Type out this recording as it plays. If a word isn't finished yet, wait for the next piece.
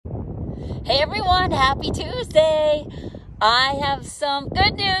Hey everyone, happy Tuesday. I have some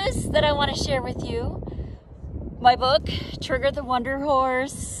good news that I want to share with you. My book, Trigger the Wonder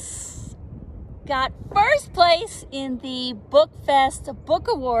Horse, got first place in the BookFest Book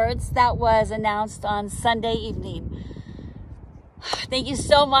Awards that was announced on Sunday evening. Thank you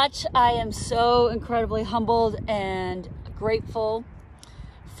so much. I am so incredibly humbled and grateful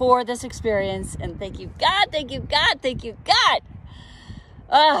for this experience. And thank you, God, thank you, God, thank you, God.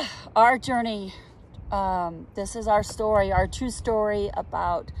 Our journey, this is our story, our true story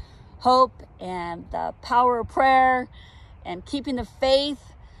about hope and the power of prayer and keeping the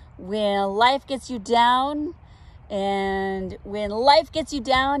faith when life gets you down. And when life gets you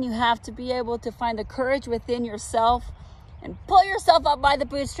down, you have to be able to find the courage within yourself and pull yourself up by the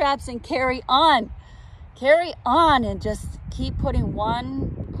bootstraps and carry on and just keep putting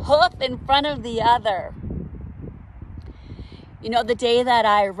one hoof in front of the other. You know, the day that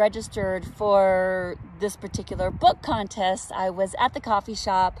I registered for this particular book contest, I was at the coffee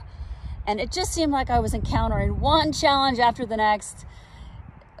shop and it just seemed like I was encountering one challenge after the next,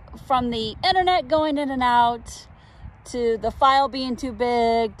 from the internet going in and out to the file being too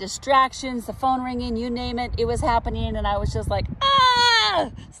big, distractions, the phone ringing, you name it, it was happening. And I was just like,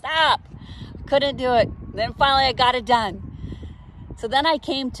 stop. Couldn't do it. Then finally I got it done. So then I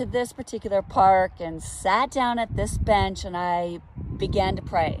came to this particular park and sat down at this bench and I began to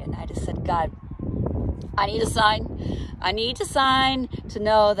pray. And I just said, God, I need a sign. I need a sign to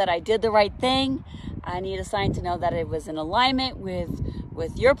know that I did the right thing. I need a sign to know that it was in alignment with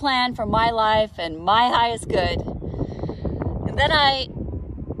your plan for my life and my highest good. And then I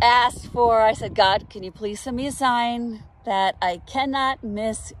said, God, can you please send me a sign that I cannot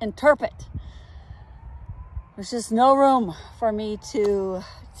misinterpret? There's just no room for me to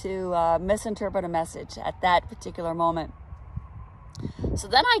misinterpret a message at that particular moment. So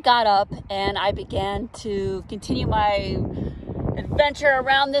then I got up and I began to continue my adventure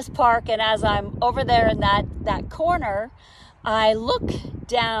around this park. And as I'm over there in that corner, I look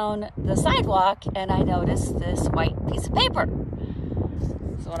down the sidewalk and I noticed this white piece of paper.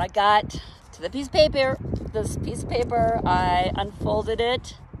 So when I got to this piece of paper, I unfolded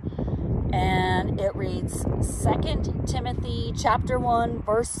it. And it reads 2 Timothy chapter 1,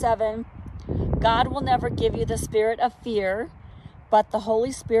 verse 7. God will never give you the spirit of fear, but the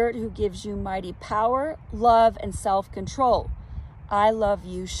Holy Spirit who gives you mighty power, love, and self-control. I love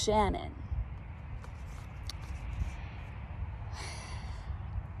you, Shannon.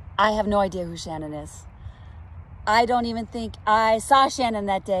 I have no idea who Shannon is. I don't even think I saw Shannon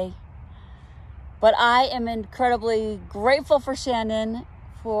that day. But I am incredibly grateful for Shannon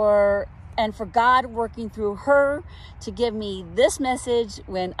for God working through her to give me this message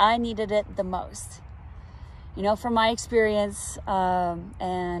when I needed it the most. You know, from my experience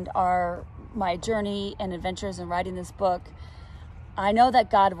and my journey and adventures in writing this book, I know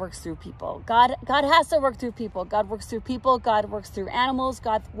that God works through people. God has to work through people. God works through people. God works through animals.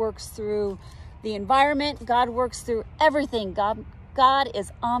 God works through the environment. God works through everything. God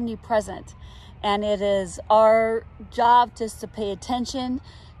is omnipresent. And it is our job just to pay attention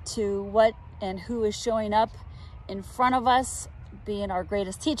to what and who is showing up in front of us, being our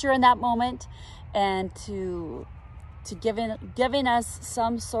greatest teacher in that moment, and to giving us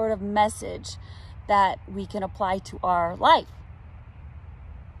some sort of message that we can apply to our life.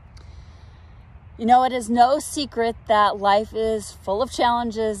 You know, it is no secret that life is full of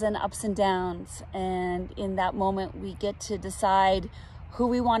challenges and ups and downs. And in that moment, we get to decide who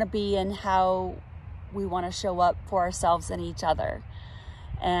we want to be and how we want to show up for ourselves and each other.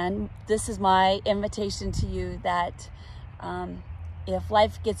 And this is my invitation to you that if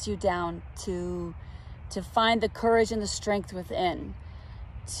life gets you down, to find the courage and the strength within,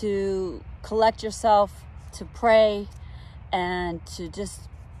 to collect yourself, to pray, and to just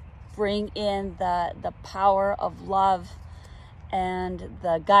bring in the power of love and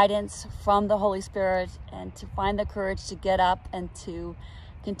the guidance from the Holy Spirit, and to find the courage to get up and to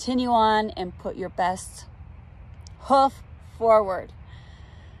continue on and put your best hoof forward.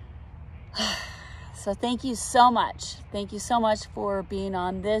 So thank you so much. Thank you so much for being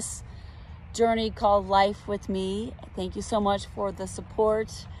on this journey called life with me. Thank you so much for the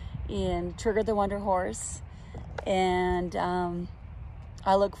support in Trigger the Wonder Horse. And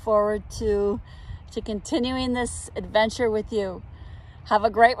I look forward to continuing this adventure with you. Have a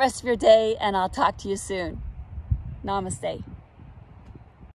great rest of your day, and I'll talk to you soon. Namaste.